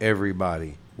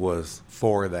 everybody was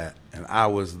for that, and I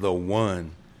was the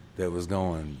one that was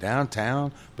going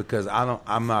downtown because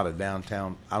I'm not a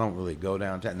downtown. I don't really go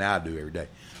downtown. Now I do every day,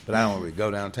 but I don't really go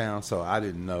downtown, so I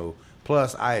didn't know.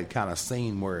 Plus, I had kind of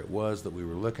seen where it was that we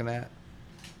were looking at,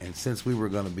 and since we were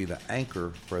going to be the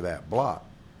anchor for that block,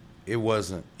 it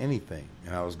wasn't anything,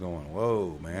 and I was going,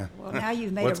 "Whoa, man!" Well, now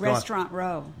you've made What's a going- restaurant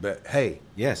row. But hey,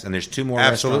 Yes, and there's 2 more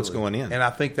absolutely, restaurants going in. and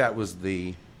I think that was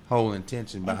the whole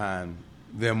intention behind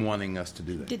them wanting us to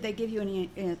do that. Did they give you any?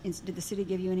 Did the city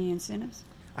give you any incentives?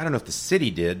 I don't know if the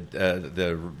city did.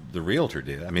 The realtor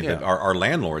did. I mean, Yeah. our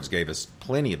landlords gave us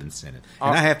plenty of incentive.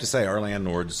 And I have to say, our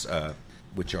landlords,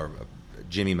 which are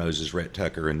Jimmy Moses, Rhett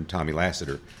Tucker, and Tommy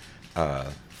Lassiter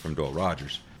from Doyle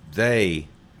Rogers, they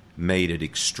made it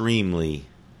extremely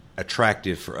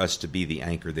attractive for us to be the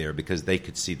anchor there because they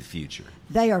could see the future.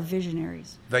 They are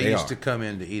visionaries. They They used are. to come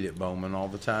in to eat at Bowman all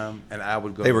the time, and I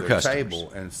would go They to were their customers.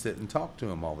 table and sit and talk to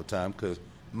them all the time because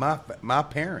my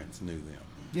parents knew them.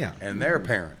 Yeah. And their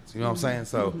parents. You know what I'm saying?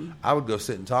 So I would go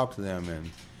sit and talk to them,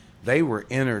 and they were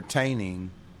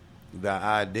entertaining the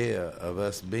idea of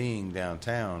us being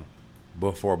downtown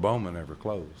before Bowman ever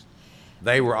closed.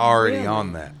 They were already Really?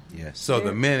 on that. Yes. So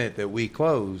the minute that we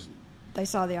closed, They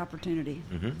saw the opportunity.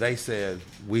 they said,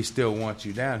 we still want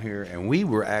you down here. And we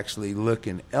were actually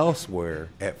looking elsewhere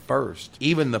at first.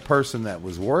 Even the person that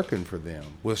was working for them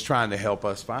was trying to help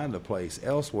us find a place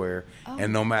elsewhere. Oh.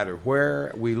 And no matter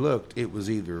where we looked, it was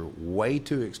either way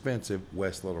too expensive,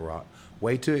 West Little Rock,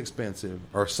 way too expensive,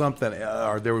 or something,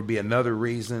 or there would be another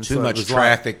reason. Too So it much was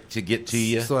traffic to get to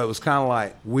you. So it was kind of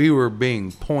like we were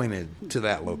being pointed to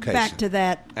that location. Back to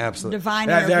that Absolutely. divine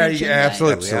There you- intervention. thing.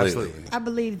 absolutely, Absolutely. absolutely. I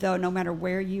believe, though, no matter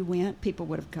where you went, people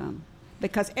would have come.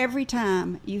 Because every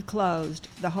time you closed,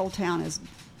 the whole town is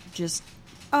just,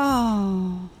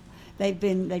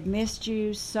 they've missed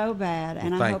you so bad,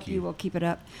 and Well, I thank hope you. you will keep it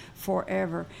up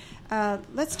forever.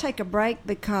 Let's take a break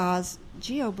because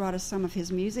Gio brought us some of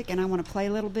his music, and I want to play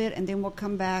a little bit, and then we'll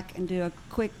come back and do a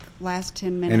quick last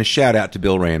 10 minutes. And a shout out to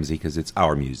Bill Ramsey because it's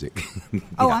our music.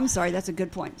 Oh, Yeah. I'm sorry. That's a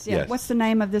good point. Yeah. Yes. What's the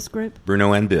name of this group?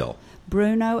 Bruno and Bill.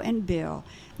 Bruno and Bill.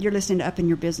 You're listening to Up in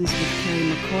Your Business with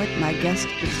Carrie McCoy. My guest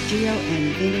is Gio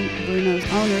and Vinny Bruno's,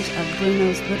 owners of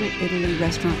Bruno's Little Italy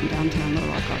restaurant in downtown Little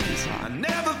Rock, Arkansas. I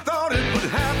never thought it would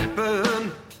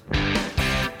happen.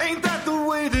 Ain't that the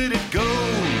way that it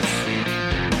goes?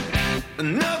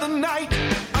 Another night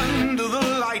under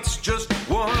the lights, just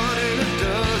one in a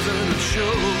dozen of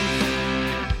shows.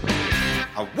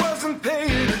 I wasn't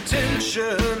paying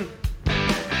attention,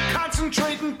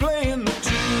 concentrating, playing the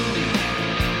tune.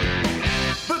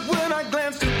 But when I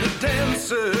glanced at the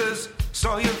dancers,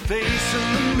 saw your face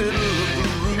in the middle of the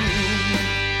room.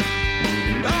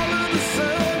 And all of a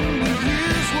sudden the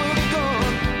years were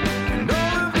gone, and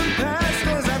all of them passed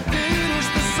as I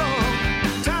finished the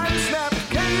song. Time snapped,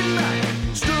 came back,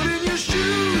 stood in your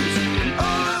shoes,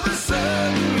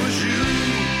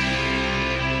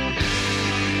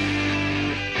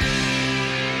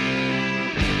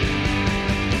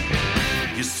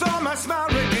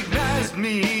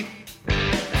 street.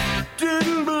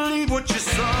 Didn't believe what you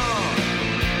saw.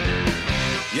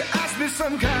 You asked me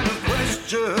some kind of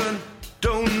question.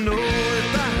 Don't know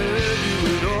if I heard you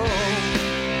at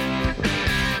all.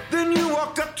 Then you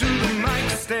walked up to the mic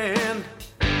stand.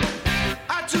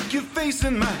 I took your face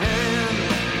in my hand.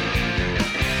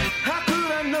 How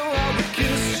could I know I would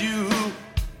kiss you?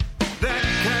 That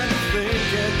kind of thing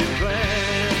can be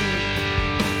planned.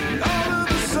 And all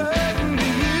of a sudden the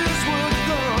years were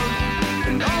gone,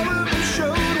 and all of them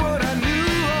showed what I knew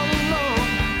all along.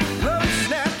 Love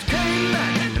snapped, came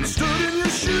back, and stood in your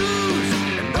shoes,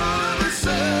 and all of a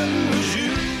sudden was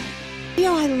you.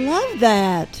 I love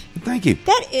that. Thank you.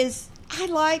 That is, I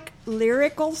like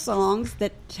lyrical songs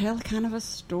that tell kind of a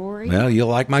story. Well, you'll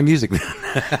like my music.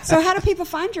 So how do people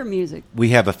find your music? We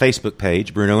have a Facebook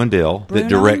page, Bruno and Bill.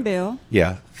 Bruno and Bill.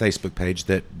 Yeah, Facebook page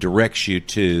that directs you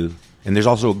to, and there's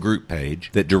also a group page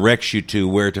that directs you to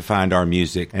where to find our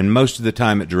music. And most of the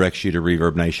time it directs you to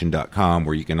ReverbNation.com,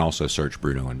 where you can also search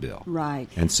Bruno and Bill. Right.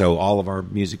 And so all of our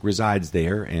music resides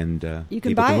there, and You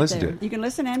can people buy can it listen there. to it. You can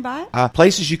listen and buy it?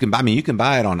 Places you can buy. I mean, you can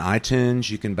buy it on iTunes.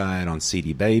 You can buy it on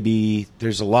CD Baby.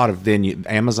 There's a lot of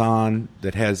Amazon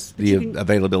that has you the can-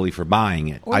 availability for buying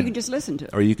it. Or you can just listen to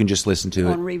it. Or you can just listen to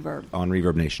On it Reverb. on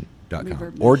ReverbNation.com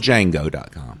Reverb or Nation.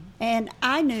 Django.com. And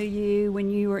I knew you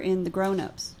when you were in the Grown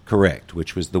Ups. Correct,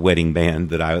 which was the wedding band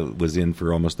that I was in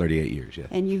for almost 38 years. Yeah.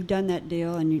 And you've done that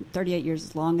deal, and 38 years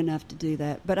is long enough to do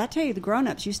that. But I tell you, the Grown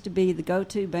Ups used to be the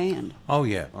go-to band. Oh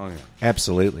yeah, oh yeah.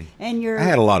 Absolutely. And you're I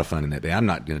had a lot of fun in that band. I'm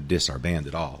not going to diss our band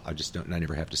at all. I just don't. I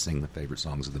never have to sing the favorite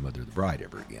songs of the Mother of the Bride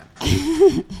ever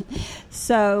again.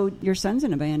 So your son's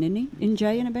in a band, isn't he? Isn't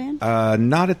Jay in a band?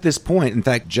 Not at this point. In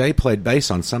fact, Jay played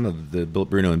bass on some of the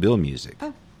Bruno and Bill music.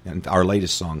 Oh. And our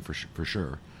latest song for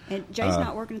sure. And Jay's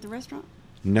not working at the restaurant?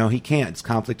 No, he can't. It's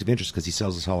conflict of interest because he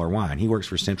sells us all our wine. He works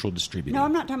for Central Distributing. No,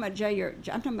 I'm not talking about Jay. I'm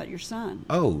talking about your son.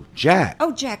 Oh, Jack.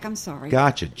 Oh, Jack, I'm sorry.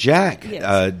 Gotcha. Jack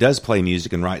Yes. does play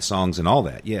music and write songs and all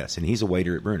that, yes. And he's a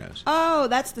waiter at Bruno's. Oh,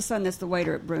 that's the son that's the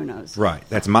waiter at Bruno's. Right.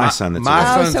 That's my son that's my a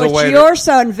waiter. Oh, son's so a it's waiter. your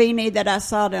son, Vinny, that I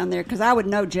saw down there, because I would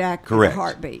know Jack Correct. in a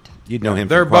heartbeat. You'd know him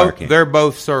They're from Choir both Camp. they're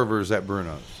both servers at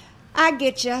Bruno's. I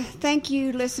get you. Thank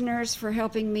you, listeners, for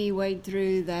helping me wade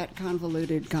through that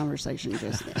convoluted conversation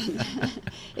just then.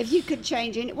 If you could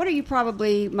change any, what are you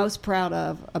probably most proud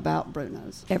of about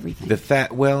Bruno's? Everything. The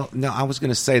fact, well, no, I was going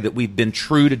to say that we've been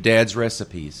true to Dad's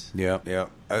recipes. Yeah, yeah.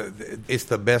 It's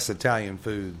the best Italian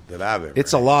food that I've ever.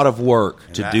 It's a had. lot of work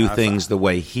And to I- do I- things the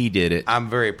way he did it. I'm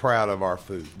very proud of our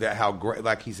food. That how great,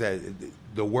 like he said,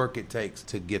 the work it takes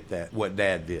to get that what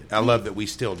Dad did. I love that we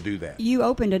still do that. You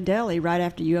opened a deli right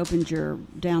after you opened your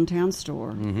downtown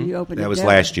store. You opened That a was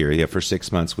deli. last year. Yeah, for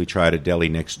 6 months we tried a deli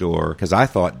next door because I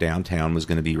thought downtown was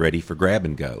going to be ready for grab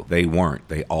and go. They weren't.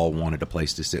 They all wanted a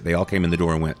place to sit. They all came in the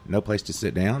door and went, no place to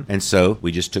sit down. And so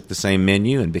we just took the same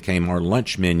menu and became our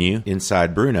lunch menu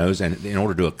inside Bruno's. And in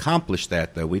order to accomplish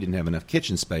that, though, we didn't have enough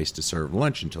kitchen space to serve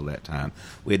lunch until that time.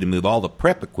 We had to move all the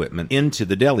prep equipment into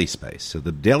the deli space. So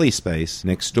the deli space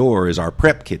next door is our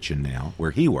prep kitchen now, where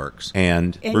he works.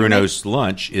 And And Bruno's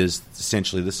lunch is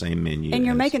essentially the same menu. And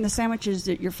you're as- making the sandwiches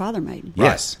that your father made.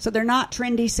 Yes. So they're not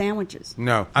trendy sandwiches.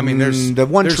 No, I mean there's the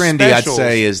one there's trendy specials. I'd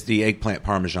say is the eggplant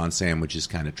parmesan sandwich is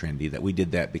kind of trendy. That we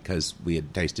did that because we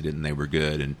had tasted it and they were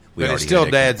good, and we But already it's still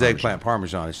had Dad's parmesan. eggplant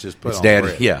parmesan. It's just put It's on Dad,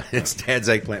 bread. yeah, it's Dad's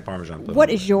eggplant parmesan. put What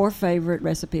on is bread. your favorite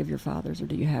recipe of your father's, or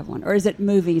do you have one? Or is it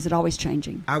movie? Is it always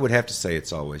changing? I would have to say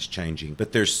it's always changing,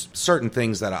 but there's certain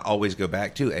things that I always go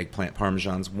back to. Eggplant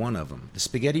parmesan's one of them. The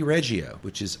spaghetti Reggio,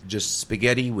 which is just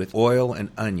spaghetti with oil and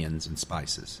onions and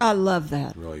spices. I love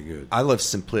that. Really good. I love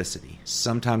simplicity.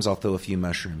 Sometimes I'll throw a few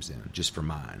mushrooms in just for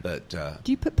mine, but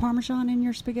Do you put Parmesan in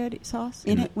your spaghetti sauce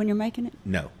in it when you're making it?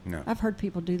 no. No. I've heard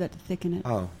people do that to thicken it.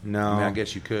 Oh no! I mean, I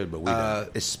guess you could, but we don't.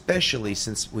 Especially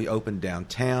since we opened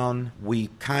downtown, we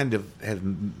kind of have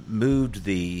moved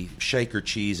the shaker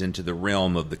cheese into the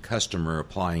realm of the customer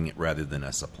applying it rather than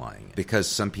us applying it. Because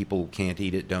some people can't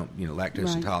eat it, lactose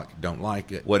Right. intolerant, don't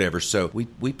like it, whatever. So we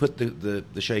put the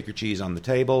shaker cheese on the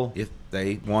table. If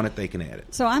they want it, they can add it.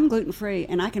 So I'm gluten free,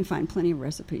 and I can find plenty of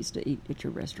recipes to eat at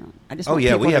your restaurant. I just Oh want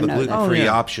yeah, people we have to a know that. gluten-free Oh,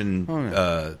 yeah.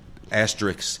 option.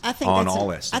 Asterisks I think on that's all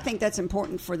that stuff. I think that's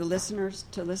important for the listeners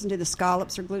to listen to. The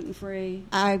scallops are gluten free.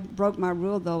 I broke my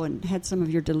rule though and had some of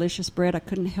your delicious bread. I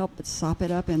couldn't help but sop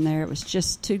it up in there. It was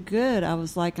just too good. I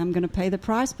was like, I'm going to pay the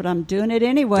price, but I'm doing it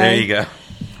anyway. There you go.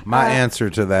 My answer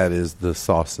to that is the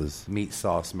sauces: meat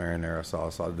sauce, marinara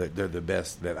sauce. They're the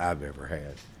best that I've ever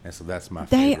had, and so that's my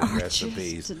They favorite are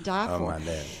recipes just to die of for. my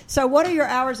dad. So, what are your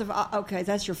hours of? Okay,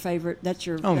 that's your favorite. That's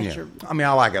your. Oh that's yeah. your. I mean,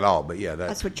 I like it all, but yeah,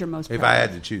 That's what you're most If proud I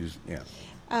of. had to choose,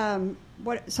 yeah.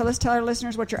 So let's tell our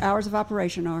listeners what your hours of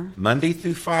operation are. Monday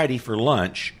through Friday for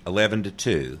lunch, 11 to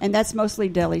 2. And that's mostly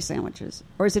deli sandwiches.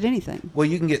 Or is it anything? Well,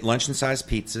 you can get luncheon-sized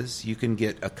pizzas. You can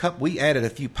get a cup. We added a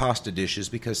few pasta dishes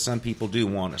because some people do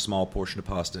want a small portion of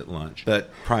pasta at lunch.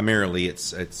 But primarily,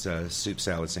 it's a soup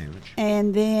salad sandwich.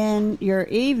 And then your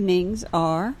evenings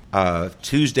are?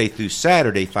 Tuesday through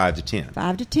Saturday, 5 to 10.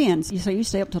 5 to 10. So you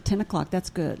stay up till 10 o'clock. That's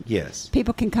good. Yes.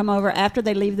 People can come over after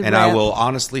they leave the And rep. I will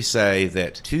honestly say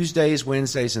that Tuesdays,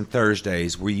 Wednesdays, and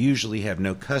Thursdays, we usually have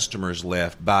no customers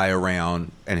left by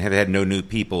around, and have had no new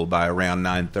people by around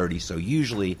 9:30. So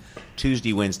usually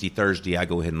Tuesday, Wednesday, Thursday, I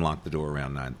go ahead and lock the door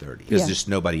around 9:30 because just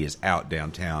nobody is out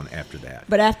downtown after that.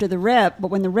 But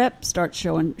when the rep starts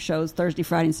showing shows Thursday,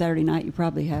 Friday, and Saturday night, you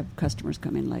probably have customers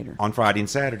come in later. On Friday and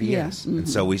Saturday, Yeah. yes. And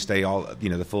so we stay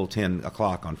the full 10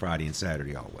 o'clock on Friday and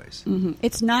Saturday always. Mm-hmm.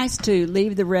 It's nice to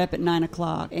leave the rep at 9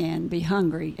 o'clock and be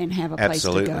hungry and have a place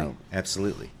to go.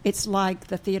 Absolutely. It's like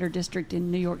the theater district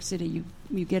in New York City.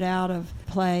 You get out of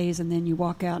plays and then you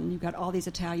walk out and you've got all these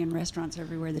Italian restaurants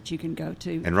everywhere that you can go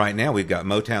to. And right now we've got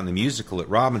Motown the Musical at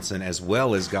Robinson as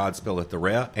well as Godspell at the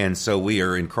Rep. And so we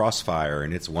are in crossfire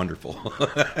and it's wonderful.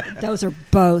 Those are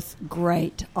both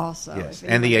great also. Yes.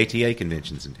 And the ATA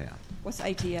convention's in town. What's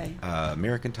ATA?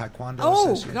 American Taekwondo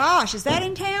Oh, Association. gosh. Is that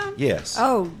in town? Yes.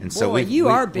 Oh, and so boy, you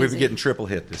are busy. We're getting triple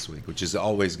hit this week, which is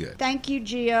always good. Thank you,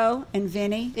 Gio and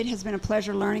Vinny. It has been a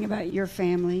pleasure learning about your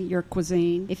family, your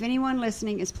cuisine. If anyone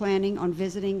listening is planning on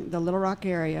visiting the Little Rock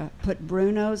area, put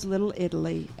Bruno's Little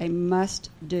Italy, a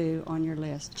must-do, on your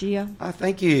list. Gio?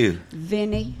 Thank you.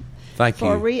 Vinny? Thank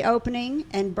for you. reopening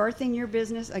and birthing your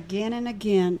business again and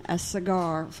again, a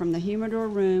cigar from the Humidor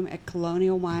Room at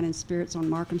Colonial Wine and Spirits on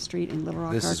Markham Street in Little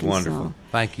Rock, This Arkansas. is wonderful.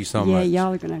 Thank you so Yeah, much.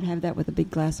 y'all are going to have that with a big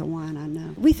glass of wine, I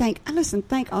know. We thank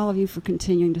all of you for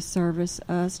continuing to service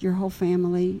us, your whole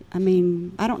family. I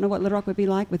mean, I don't know what Little Rock would be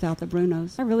like without the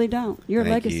Brunos. I really don't. Your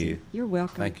Thank legacy. you. You're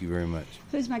welcome. Thank you very much.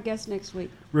 Who's my guest next week?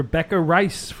 Rebecca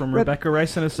Rice from Rebecca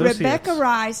Rice and Associates. Rebecca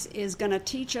Rice is going to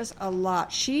teach us a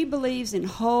lot. She believes in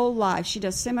whole life. She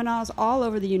does seminars all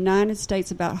over the United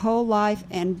States about whole life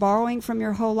and borrowing from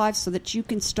your whole life so that you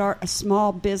can start a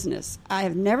small business. I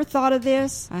have never thought of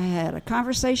this. I had a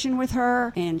conversation with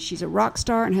her, and she's a rock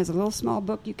star and has a little small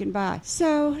book you can buy.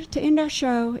 So, to end our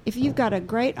show, if you've got a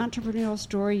great entrepreneurial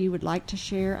story you would like to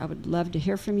share, I would love to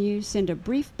hear from you. Send a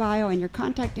brief bio and your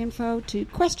contact info to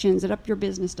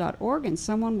questions@upyourbusiness.org, and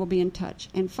someone will be in touch.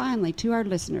 And finally, to our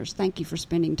listeners, thank you for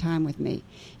spending time with me.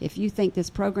 If you think this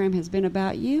program has been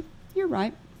about you, you're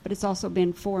right, but it's also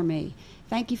been for me.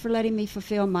 Thank you for letting me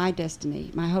fulfill my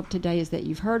destiny. My hope today is that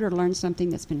you've heard or learned something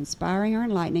that's been inspiring or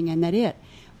enlightening, and that it,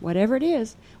 whatever it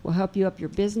is, will help you up your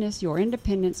business, your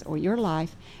independence, or your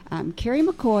life. I'm Carrie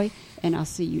McCoy, and I'll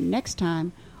see you next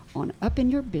time on Up in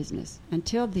Your Business.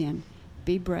 Until then,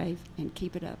 be brave and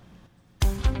keep it up.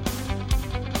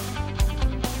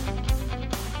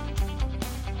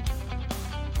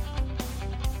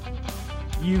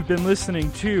 You've been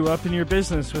listening to Up in Your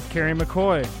Business with Carrie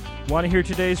McCoy. Want to hear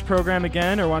today's program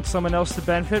again or want someone else to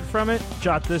benefit from it?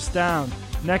 Jot this down.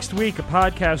 Next week, a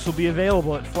podcast will be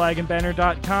available at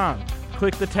flagandbanner.com.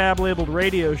 Click the tab labeled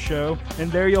Radio Show,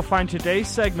 and there you'll find today's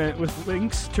segment with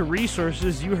links to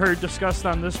resources you heard discussed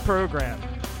on this program.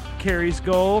 Carrie's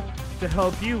goal, to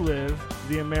help you live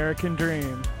the American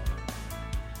dream.